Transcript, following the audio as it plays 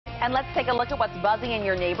And let's take a look at what's buzzing in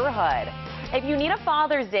your neighborhood. If you need a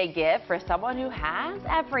Father's Day gift for someone who has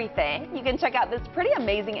everything, you can check out this pretty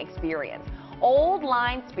amazing experience. Old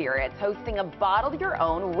Line Spirits hosting a bottle your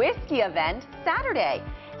own whiskey event Saturday.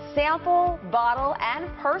 Sample, bottle, and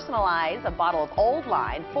personalize a bottle of Old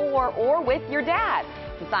Line for or with your dad.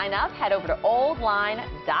 To sign up, head over to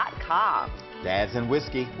oldline.com. Dads and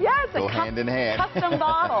whiskey Yes, go hand in hand. Custom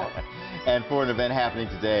bottle. And for an event happening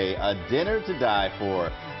today, a dinner to die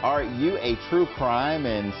for. Are you a true crime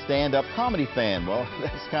and stand-up comedy fan? Well,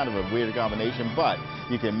 that's kind of a weird combination, but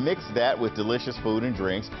you can mix that with delicious food and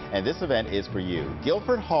drinks, and this event is for you.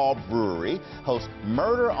 Guilford Hall Brewery hosts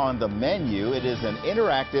Murder on the Menu. It is an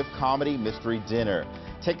interactive comedy mystery dinner.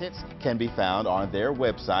 Tickets can be found on their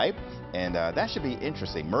website, and that should be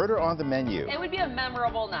interesting. Murder on the Menu. It would be a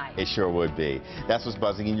memorable night. It sure would be. That's what's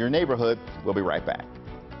buzzing in your neighborhood. We'll be right back.